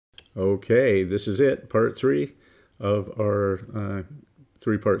Okay, this is it, part 3 of our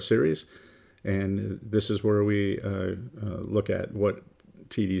 3-part series. And this is where we look at what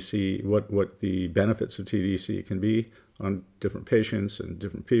tDC, what the benefits of tDC can be on different patients and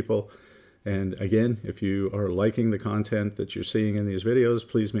different people. And again, if you are liking the content that you're seeing in these videos,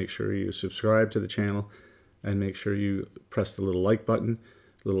 please make sure you subscribe to the channel and make sure you press the little like button.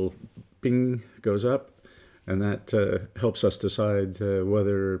 Little bing goes up, and that helps us decide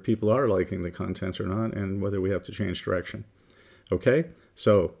whether people are liking the content or not and whether we have to change direction. Okay,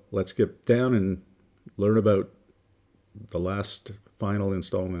 so let's get down and learn about the last final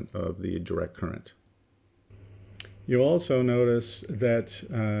installment of the direct current. You'll also notice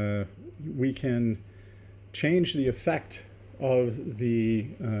that we can change the effect of the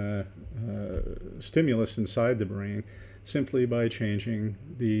stimulus inside the brain simply by changing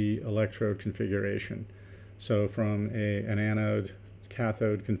the electrode configuration. So from an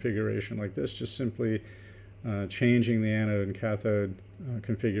anode-cathode configuration like this, just simply changing the anode and cathode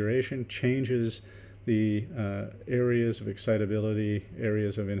configuration changes the areas of excitability,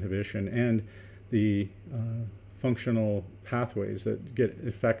 areas of inhibition, and the functional pathways that get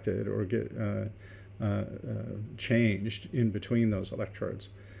affected or get changed in between those electrodes.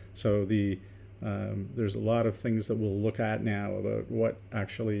 So there's a lot of things that we'll look at now about what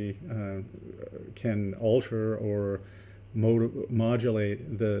actually can alter or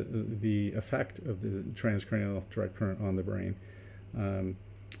modulate the effect of the transcranial direct current on the brain.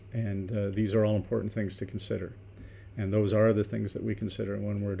 These are all important things to consider. And those are the things that we consider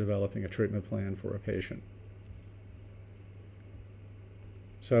when we're developing a treatment plan for a patient.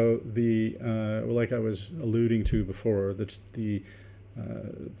 So like I was alluding to before, the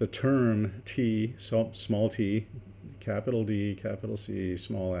term T, small t, capital D, capital C,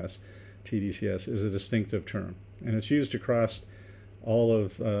 small s, tDCs, is a distinctive term. And it's used across all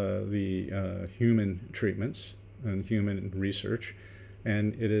of the human treatments and human research.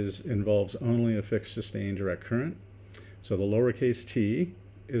 And it involves only a fixed sustained direct current. So the lowercase t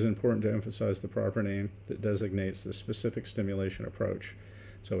is important to emphasize the proper name that designates the specific stimulation approach.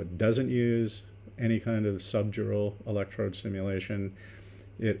 So it doesn't use any kind of subdural electrode stimulation.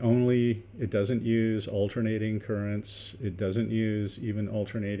 It doesn't use alternating currents. It doesn't use even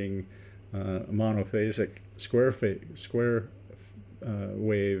alternating monophasic square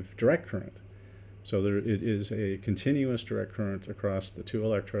wave direct current. So it is a continuous direct current across the two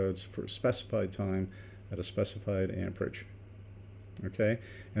electrodes for a specified time at a specified amperage. Okay,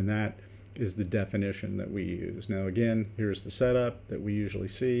 and that is the definition that we use. Now again, here's the setup that we usually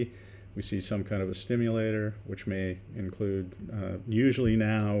see. We see some kind of a stimulator, which may include, usually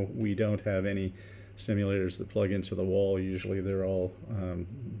now we don't have any stimulators that plug into the wall. Usually they're all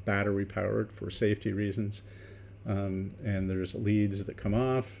battery powered for safety reasons. And there's leads that come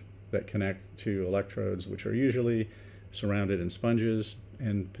off that connect to electrodes, which are usually surrounded in sponges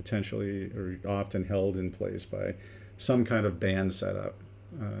and potentially or often held in place by some kind of band setup.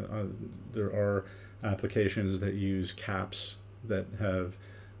 There are applications that use caps that have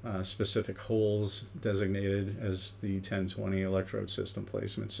specific holes designated as the 1020 electrode system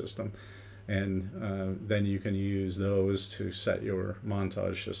placement system. And then you can use those to set your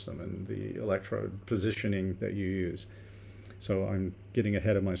montage system and the electrode positioning that you use. So I'm getting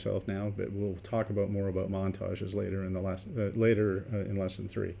ahead of myself now, but we'll talk more about montages later in in lesson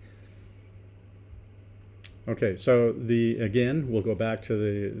 3. Okay, so again, we'll go back to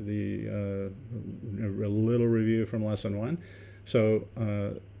a little review from lesson 1. So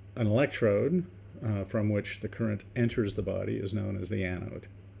an electrode from which the current enters the body is known as the anode.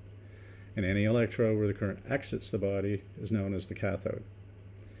 And any electrode where the current exits the body is known as the cathode.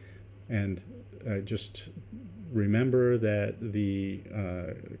 And just remember that the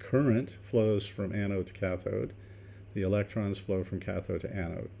current flows from anode to cathode. The electrons flow from cathode to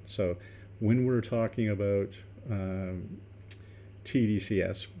anode. So when we're talking about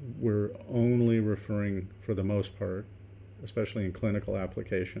tDCs, we're only referring, for the most part, especially in clinical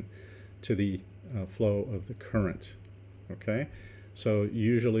application, to the flow of the current. Okay? So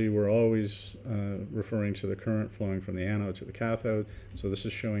usually we're always referring to the current flowing from the anode to the cathode. So this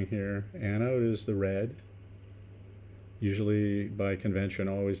is showing here, anode is the red, usually by convention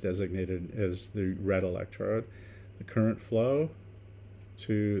always designated as the red electrode. The current flow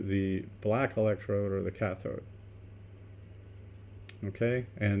to the black electrode or the cathode. Okay,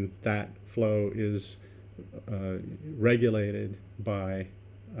 and that flow is regulated by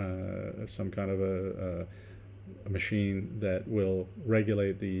some kind of a machine that will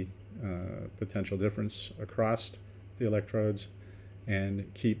regulate the potential difference across the electrodes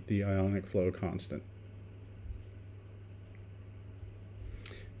and keep the ionic flow constant.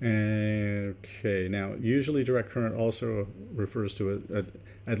 Okay, now usually direct current also refers to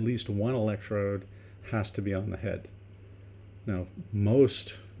at least one electrode has to be on the head. Now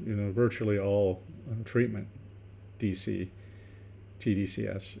most, virtually all treatment DC,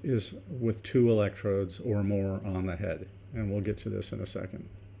 tDCs is with 2 electrodes or more on the head, and we'll get to this in a second.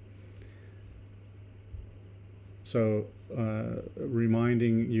 So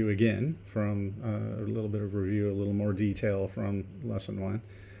reminding you again from a little bit of review, a little more detail from lesson 1,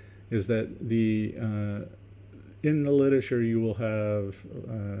 is that in the literature you will have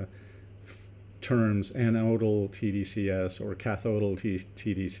terms anodal tDCs or cathodal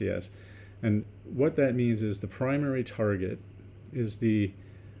tDCs, and what that means is the primary target is the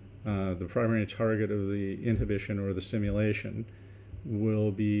primary target of the inhibition or the stimulation will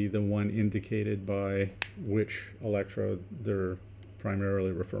be the one indicated by which electrode they're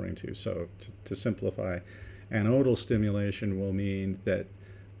primarily referring to. So to simplify, anodal stimulation will mean that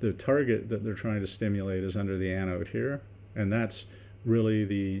the target that they're trying to stimulate is under the anode here, and that's really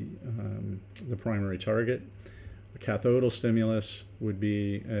the primary target. A cathodal stimulus would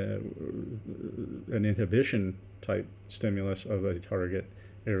be an inhibition type stimulus of a target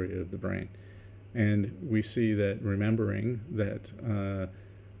area of the brain. And we see that, remembering that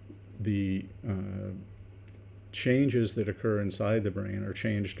the changes that occur inside the brain are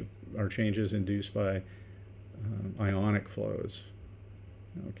changes induced by ionic flows.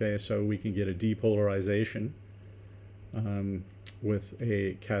 Okay, so we can get a depolarization with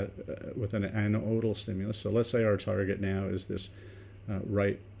an anodal stimulus. So let's say our target now is this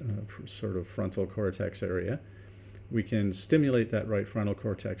right sort of frontal cortex area. We can stimulate that right frontal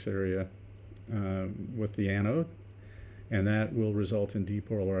cortex area with the anode, and that will result in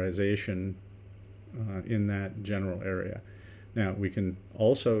depolarization in that general area. Now we can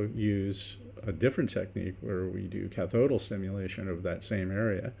also use a different technique where we do cathodal stimulation of that same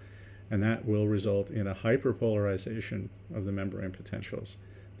area, and that will result in a hyperpolarization of the membrane potentials.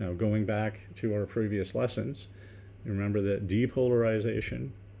 Now, going back to our previous lessons, remember that depolarization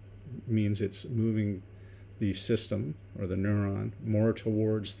means it's moving the system or the neuron more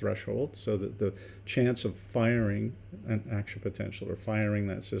towards threshold, so that the chance of firing an action potential or firing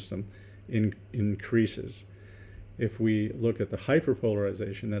that system increases. If we look at the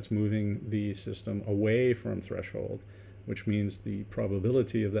hyperpolarization, that's moving the system away from threshold, which means the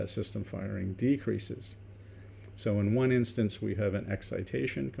probability of that system firing decreases. So in one instance we have an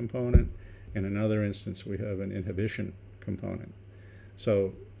excitation component, in another instance we have an inhibition component.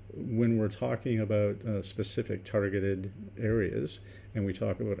 So when we're talking about specific targeted areas, and we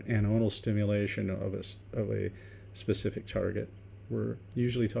talk about anodal stimulation of a specific target, we're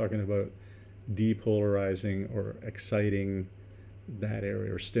usually talking about depolarizing or exciting that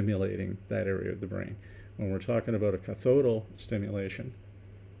area or stimulating that area of the brain. When we're talking about a cathodal stimulation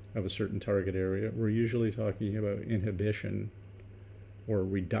of a certain target area, we're usually talking about inhibition or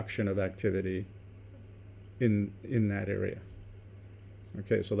reduction of activity in that area.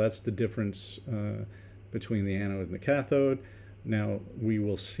 Okay, so that's the difference between the anode and the cathode. Now we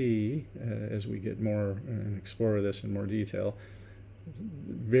will see, as we get more and explore this in more detail,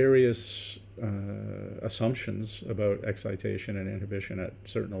 various assumptions about excitation and inhibition at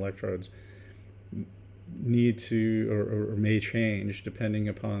certain electrodes need to or may change depending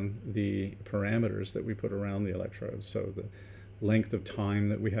upon the parameters that we put around the electrodes. So the length of time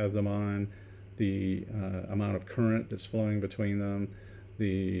that we have them on, the amount of current that's flowing between them,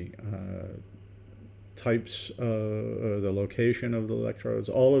 the types, the location of the electrodes,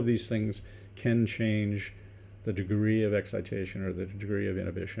 all of these things can change the degree of excitation or the degree of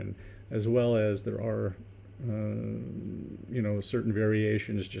inhibition, as well as there are certain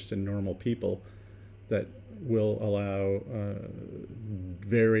variations just in normal people that will allow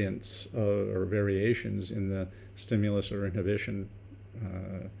variants or variations in the stimulus or inhibition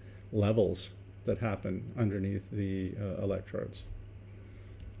levels that happen underneath the electrodes.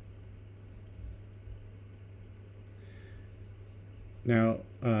 Now,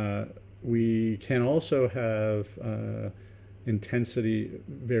 we can also have intensity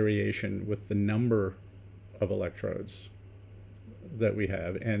variation with the number of electrodes that we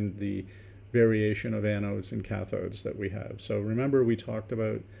have and the variation of anodes and cathodes that we have. So remember, we talked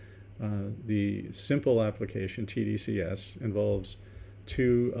about the simple application, tDCs, involves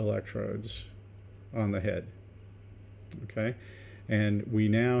 2 electrodes on the head. Okay? And we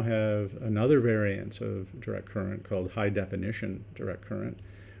now have another variant of direct current called high definition direct current,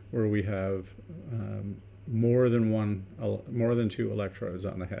 where we have more than 2 electrodes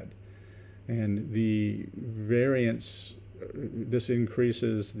on the head. And the variance, this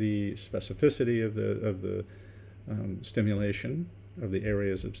increases the specificity of the stimulation of the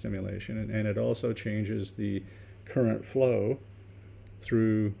areas of stimulation, and it also changes the current flow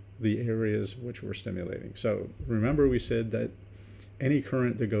through the areas which we're stimulating. So remember, we said that any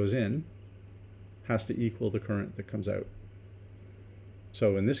current that goes in has to equal the current that comes out.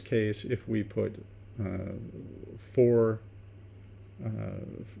 So in this case, if we put 4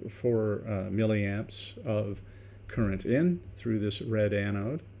 milliamps of current in through this red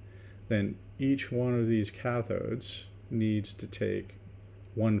anode, then each one of these cathodes needs to take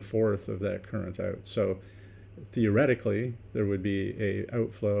 1/4 of that current out. So theoretically, there would be a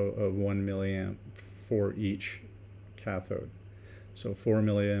outflow of 1 milliamp for each cathode. So 4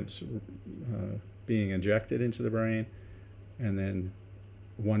 milliamps being injected into the brain, and then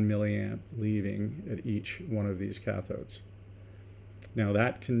 1 milliamp leaving at each one of these cathodes. Now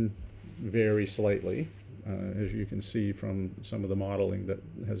that can vary slightly, as you can see from some of the modeling that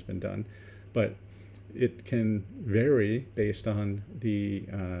has been done, but it can vary based on the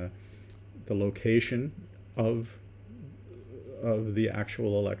location of the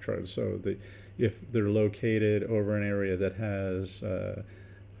actual electrodes. So if they're located over an area that has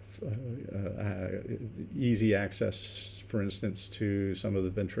easy access, for instance, to some of the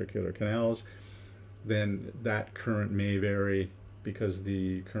ventricular canals, then that current may vary because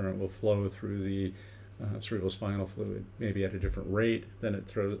the current will flow through the cerebrospinal fluid, maybe at a different rate than it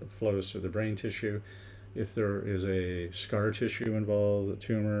flows through the brain tissue. If there is a scar tissue involved, a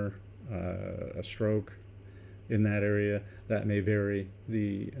tumor, a stroke in that area, that may vary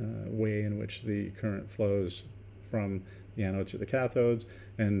the way in which the current flows from the anode to the cathodes.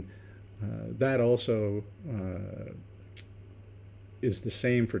 And that also is the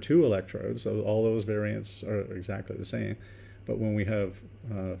same for 2 electrodes, so all those variants are exactly the same. But when we have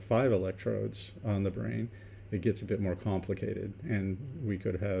 5 electrodes on the brain, it gets a bit more complicated, and we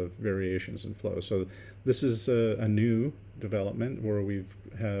could have variations in flow. So this is a new development where we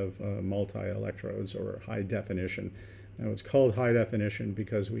have multi-electrodes, or high definition. Now it's called high definition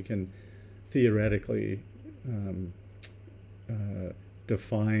because we can theoretically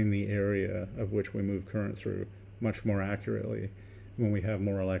define the area of which we move current through much more accurately when we have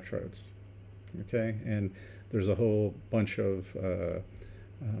more electrodes. Okay, and there's a whole bunch of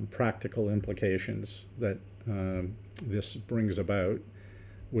practical implications that this brings about,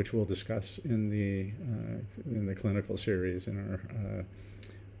 which we'll discuss in the clinical series in our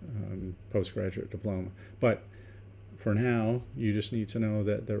postgraduate diploma. But for now, you just need to know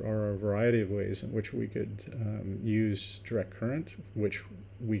that there are a variety of ways in which we could use direct current, which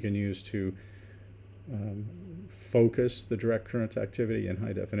we can use to focus the direct current activity in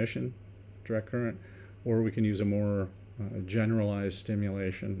high definition direct current, or we can use a more generalized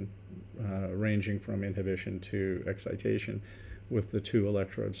stimulation ranging from inhibition to excitation with the 2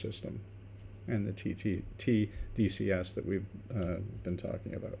 electrode system and the tDCs that we've been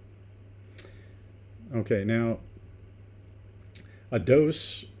talking about. Okay, now a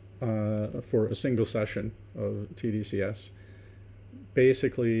dose for a single session of tDCs,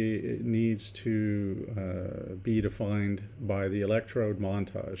 basically it needs to be defined by the electrode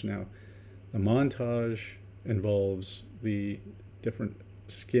montage. Now, the montage involves the different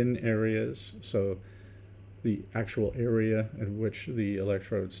skin areas, so the actual area in which the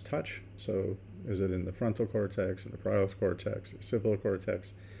electrodes touch. So is it in the frontal cortex, in the parietal cortex, the occipital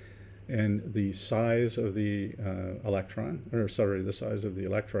cortex, and the size of the the size of the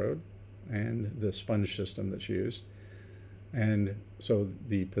electrode and the sponge system that's used. And so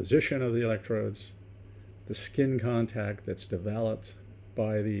the position of the electrodes, the skin contact that's developed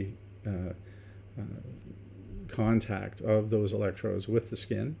by the contact of those electrodes with the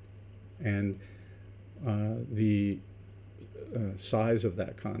skin, and the size of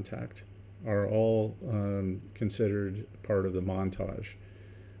that contact are all considered part of the montage.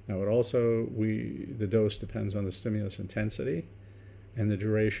 Now, it also, the dose depends on the stimulus intensity and the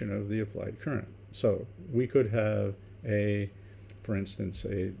duration of the applied current. So we could have for instance,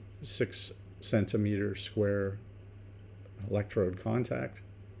 a 6 centimeter square electrode contact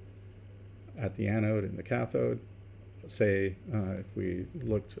at the anode and the cathode. Say, if we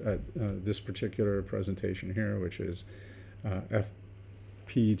looked at this particular presentation here, which is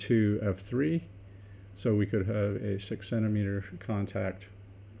FP2, F3, so we could have a 6 centimeter contact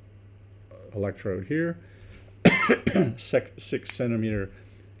electrode here, 6 centimeter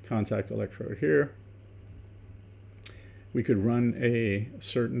contact electrode here. We could run a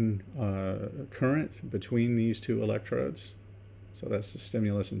certain current between these 2 electrodes, so that's the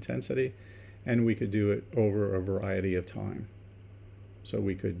stimulus intensity, and we could do it over a variety of time. So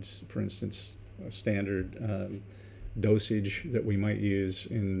we could, for instance, a standard dosage that we might use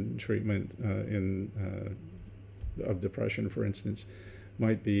in treatment in of depression, for instance,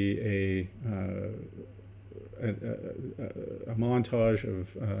 might be a montage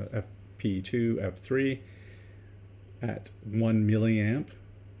of FP2, F3 at 1 milliamp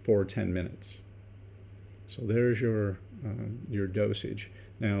for 10 minutes. So there's your dosage.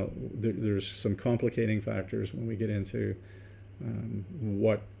 Now, there's some complicating factors when we get into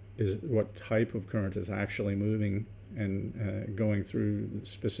what type of current is actually moving and going through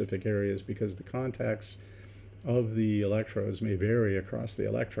specific areas, because the contacts of the electrodes may vary across the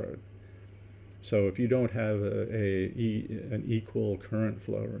electrode. So if you don't have an equal current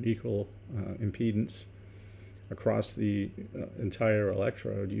flow or an equal impedance across the entire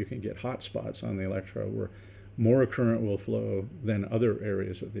electrode, you can get hot spots on the electrode where more current will flow than other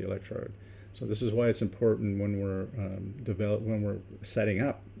areas of the electrode. So this is why it's important when we're setting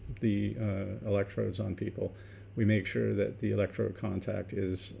up the electrodes on people, we make sure that the electrode contact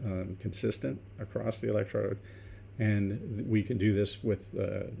is consistent across the electrode. And we can do this with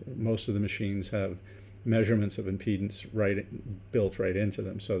most of the machines have measurements of impedance built right into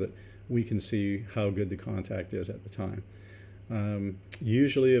them, so that we can see how good the contact is at the time.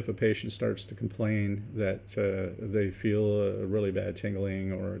 Usually if a patient starts to complain that they feel a really bad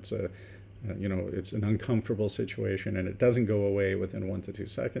tingling, or it's it's an uncomfortable situation and it doesn't go away within 1 to 2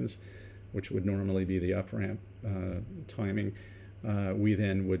 seconds, which would normally be the up ramp timing, we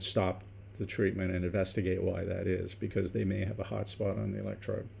then would stop the treatment and investigate why that is, because they may have a hot spot on the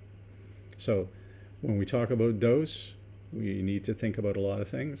electrode. So when we talk about dose, we need to think about a lot of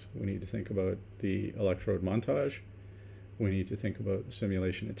things. We need to think about the electrode montage. We need to think about the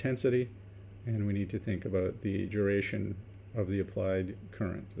simulation intensity, and we need to think about the duration of the applied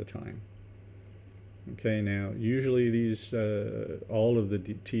current, the time. Okay, now usually these, all of the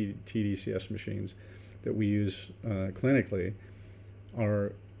tDCs machines that we use clinically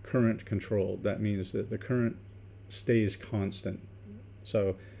are current controlled. That means that the current stays constant.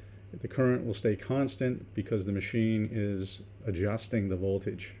 So the current will stay constant because the machine is adjusting the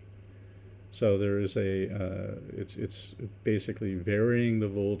voltage. So there is it's basically varying the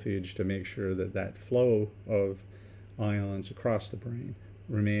voltage to make sure that that flow of ions across the brain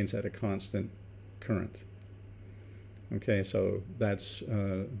remains at a constant current. Okay, so that's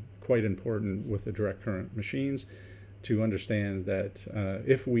quite important with the direct current machines, to understand that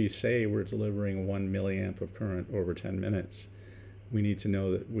if we say we're delivering 1 milliamp of current over 10 minutes, we need to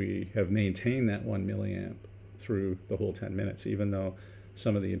know that we have maintained that 1 milliamp through the whole 10 minutes, even though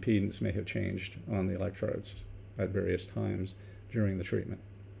some of the impedance may have changed on the electrodes at various times during the treatment.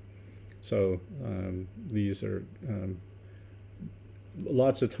 So these are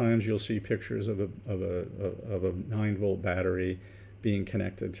lots of times you'll see pictures of a 9-volt battery being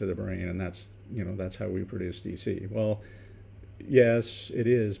connected to the brain, and that's how we produce DC. Well, yes, it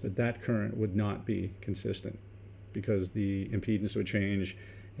is, but that current would not be consistent because the impedance would change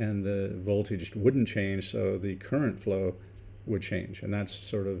and the voltage wouldn't change, so the current flow would change, and that's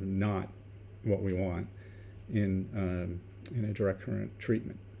sort of not what we want in a direct current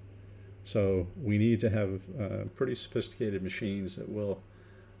treatment. So we need to have pretty sophisticated machines that will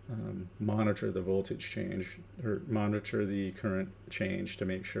monitor the voltage change, or monitor the current change, to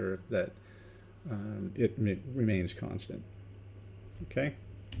make sure that it remains constant. Okay?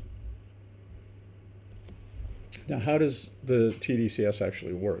 Now, how does the tDCs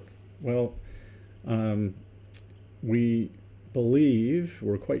actually work? Well, we believe,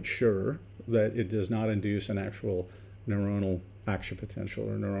 we're quite sure, that it does not induce an actual neuronal action potential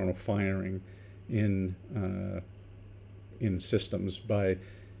or neuronal firing in systems by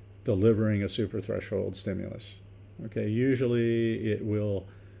delivering a superthreshold stimulus. Okay, usually it will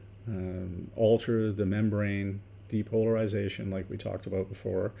alter the membrane depolarization, like we talked about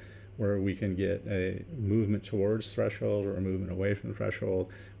before, where we can get a movement towards threshold or a movement away from the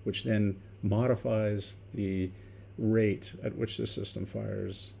threshold, which then modifies the rate at which the system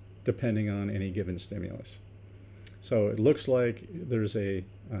fires depending on any given stimulus. So it looks like there's a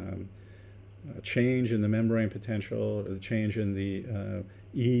change in the membrane potential, or a change in the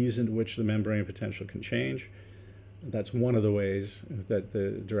ease in which the membrane potential can change. That's one of the ways that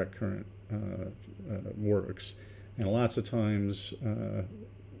the direct current works. And lots of times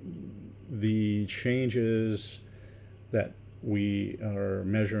the changes that we are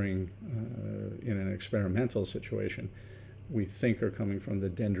measuring in an experimental situation, we think are coming from the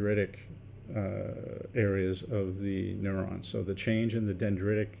dendritic areas of the neurons. So the change in the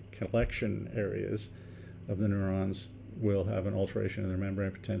dendritic collection areas of the neurons will have an alteration in their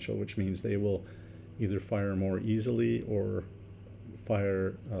membrane potential, which means they will either fire more easily or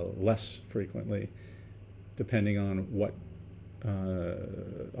fire less frequently, depending on what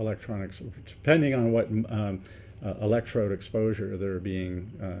electronics, depending on what electrode exposure they're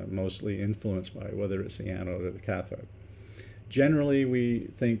being mostly influenced by, whether it's the anode or the cathode. Generally, we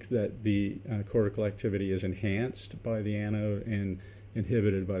think that the cortical activity is enhanced by the anode and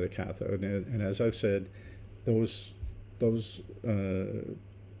inhibited by the cathode. And as I've said, those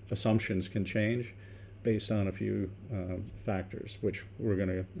assumptions can change based on a few factors, which we're going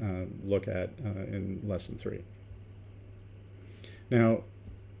to look at in lesson 3. Now,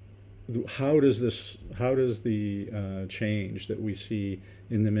 how does the change that we see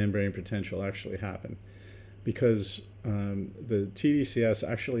in the membrane potential actually happen? Because the tDCs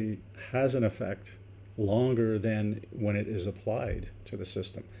actually has an effect longer than when it is applied to the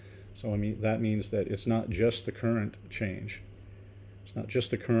system. So I mean, that means that it's not just the current change, it's not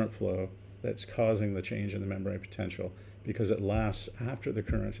just the current flow that's causing the change in the membrane potential, because it lasts after the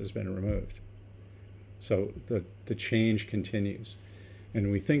current has been removed. So the change continues.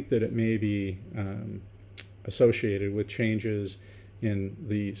 And we think that it may be associated with changes in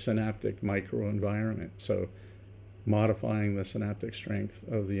the synaptic microenvironment. So modifying the synaptic strength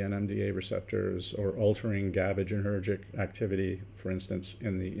of the NMDA receptors, or altering GABAergic activity, for instance,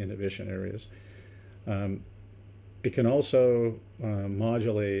 in the inhibition areas. It can also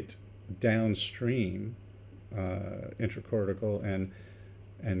modulate downstream intracortical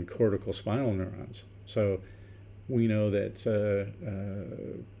and cortical spinal neurons. So we know that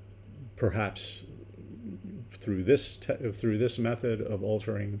perhaps through this method of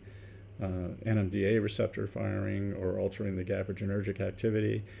altering NMDA receptor firing or altering the GABAergic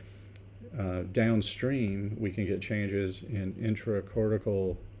activity, downstream we can get changes in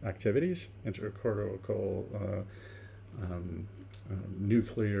intracortical activities, intracortical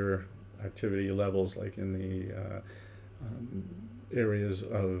nuclear activity levels, like in the areas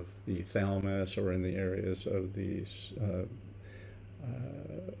of the thalamus or in the areas of the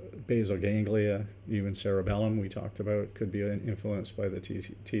basal ganglia, even cerebellum we talked about could be influenced by the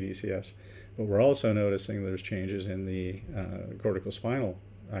tDCs. But we're also noticing there's changes in the corticospinal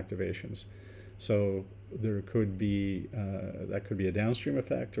activations. So there could be, that could be a downstream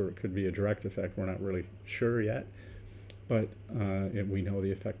effect, or it could be a direct effect. We're not really sure yet, but we know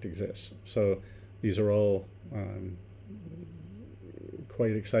the effect exists. So these are all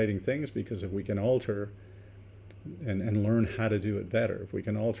quite exciting things, because if we can alter and learn how to do it better, if we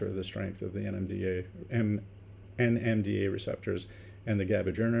can alter the strength of the NMDA receptors and the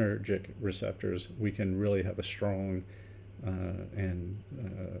GABAergic receptors, we can really have a strong and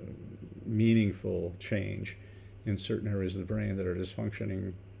meaningful change in certain areas of the brain that are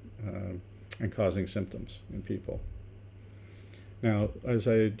dysfunctioning and causing symptoms in people. Now, as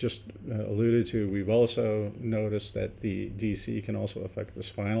I just alluded to, we've also noticed that the DC can also affect the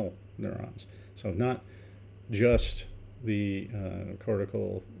spinal neurons. So not just the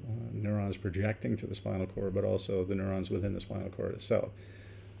cortical neurons projecting to the spinal cord, but also the neurons within the spinal cord itself.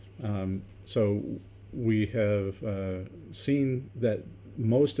 So we have seen that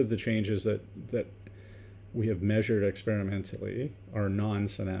most of the changes that we have measured experimentally are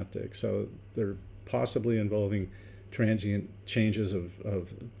non-synaptic. So they're possibly involving transient changes of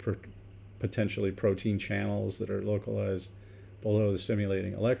potentially protein channels that are localized below the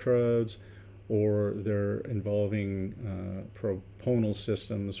stimulating electrodes, or they're involving proprional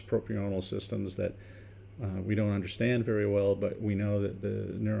systems that we don't understand very well, but we know that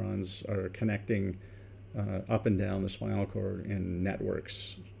the neurons are connecting up and down the spinal cord in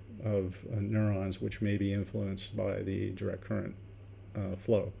networks of neurons, which may be influenced by the direct current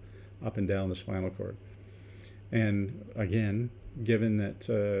flow up and down the spinal cord. And again, given that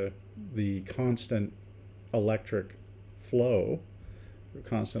the constant electric flow, or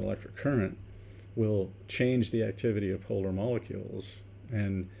constant electric current, will change the activity of polar molecules,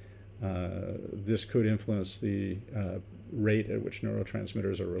 and this could influence the rate at which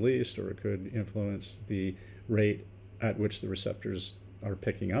neurotransmitters are released, or it could influence the rate at which the receptors are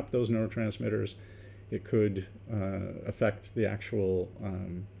picking up those neurotransmitters. It could affect the actual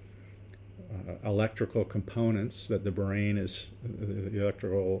electrical components that the brain is, the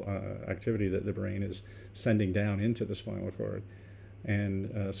electrical activity that the brain is sending down into the spinal cord.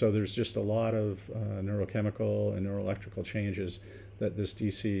 And so there's just a lot of neurochemical and neuroelectrical changes that this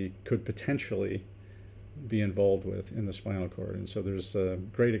DC could potentially be involved with in the spinal cord. And so there's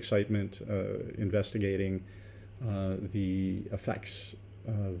great excitement investigating the effects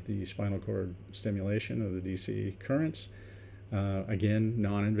of the spinal cord stimulation of the DC currents. Again,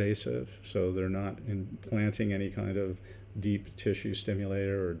 non-invasive, so they're not implanting any kind of deep tissue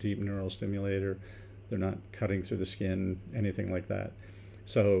stimulator or deep neural stimulator. They're not cutting through the skin, anything like that.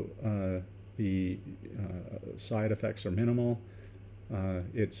 So the side effects are minimal.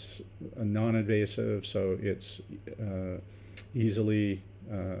 It's non-invasive, so it's easily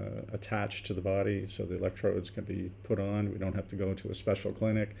attached to the body, so the electrodes can be put on. We don't have to go to a special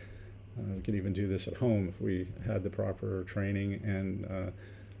clinic. We can even do this at home if we had the proper training and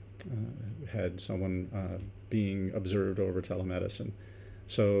had someone being observed over telemedicine.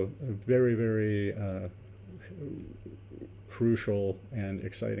 So very, very crucial and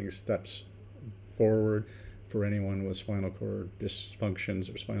exciting steps forward for anyone with spinal cord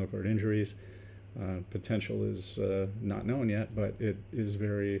dysfunctions or spinal cord injuries. Potential is not known yet, but it is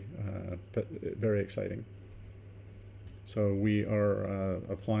very, very exciting. So we are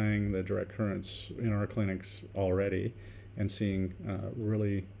applying the direct currents in our clinics already and seeing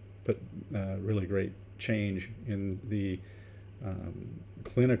really great change in the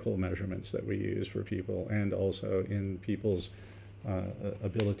clinical measurements that we use for people, and also in people's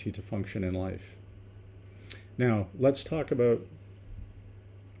ability to function in life. Now, let's talk about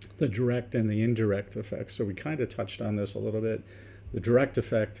the direct and the indirect effects. So we kind of touched on this a little bit. The direct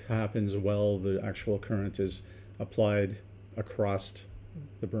effect happens while the actual current is applied across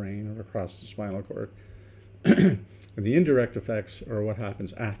the brain or across the spinal cord. And the indirect effects are what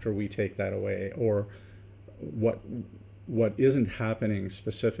happens after we take that away, or what isn't happening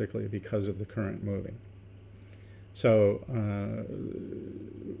specifically because of the current moving. So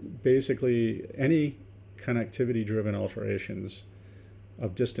basically, any connectivity-driven alterations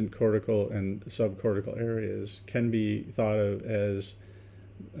of distant cortical and subcortical areas can be thought of as,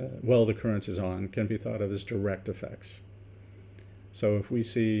 while the current is on, can be thought of as direct effects. So if we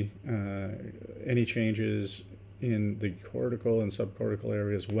see any changes in the cortical and subcortical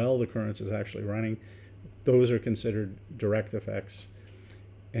areas while the current is actually running, those are considered direct effects.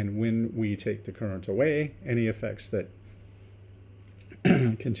 And when we take the current away, any effects that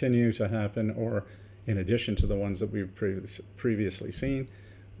continue to happen, or in addition to the ones that we've previously seen,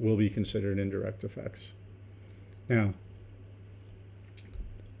 will be considered indirect effects. Now,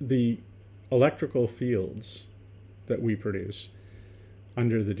 the electrical fields that we produce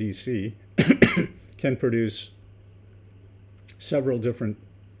under the DC can produce several different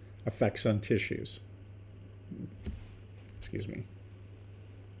effects on tissues. Excuse me.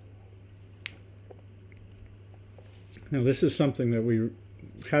 Now, this is something that we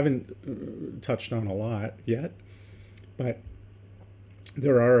haven't touched on a lot yet, but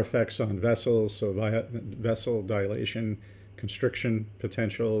there are effects on vessels, so vessel dilation, constriction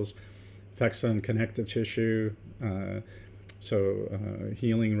potentials, effects on connective tissue,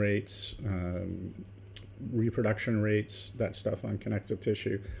 healing rates, reproduction rates, that stuff on connective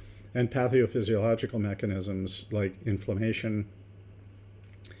tissue, and pathophysiological mechanisms like inflammation,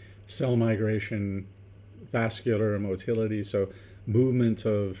 cell migration, vascular motility, so movement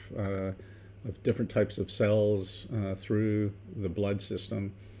of different types of cells through the blood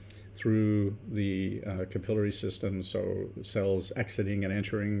system, through the capillary system, so cells exiting and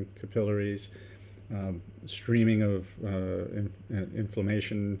entering capillaries, streaming of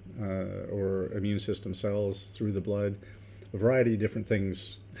inflammation or immune system cells through the blood. A variety of different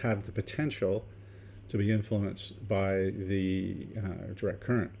things have the potential to be influenced by the direct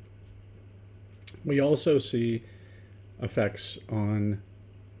current. We also see effects on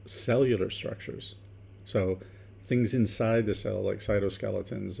cellular structures. So things inside the cell, like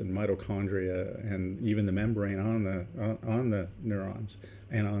cytoskeletons and mitochondria, and even the membrane on the neurons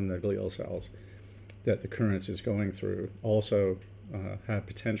and on the glial cells that the current is going through, also have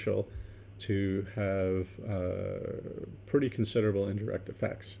potential to have pretty considerable indirect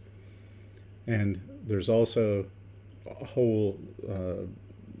effects. And there's also a whole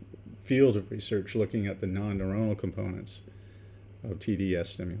field of research looking at the non-neuronal components of TDS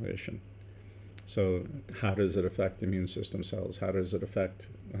stimulation. So how does it affect immune system cells? How does it affect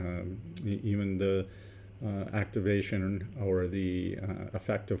even the activation or the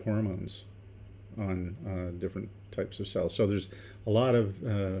effect of hormones on different types of cells? So there's a lot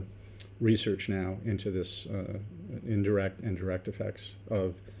of research now into this indirect and direct effects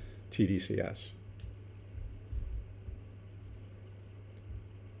of tDCs.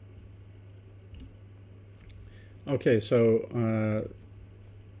 Okay, so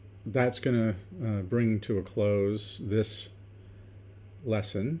that's going to bring to a close this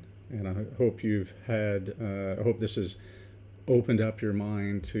lesson, and I hope you've had, I hope this has opened up your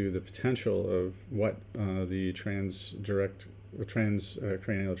mind to the potential of what the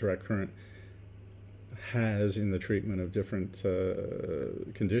trans-cranial direct current has in the treatment of different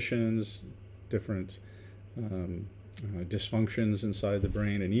conditions, different dysfunctions inside the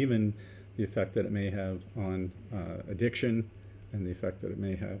brain, and even the effect that it may have on addiction, and the effect that it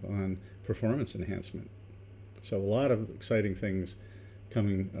may have on performance enhancement. So a lot of exciting things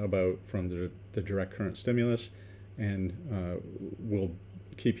coming about from the direct current stimulus, and we'll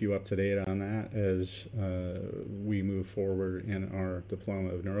keep you up to date on that as we move forward in our diploma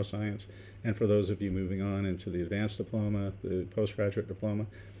of neuroscience. And for those of you moving on into the advanced diploma, the postgraduate diploma,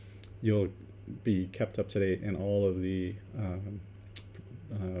 you'll be kept up to date in all of the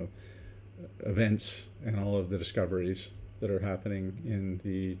events and all of the discoveries that are happening in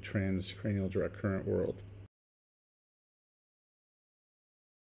the transcranial direct current world.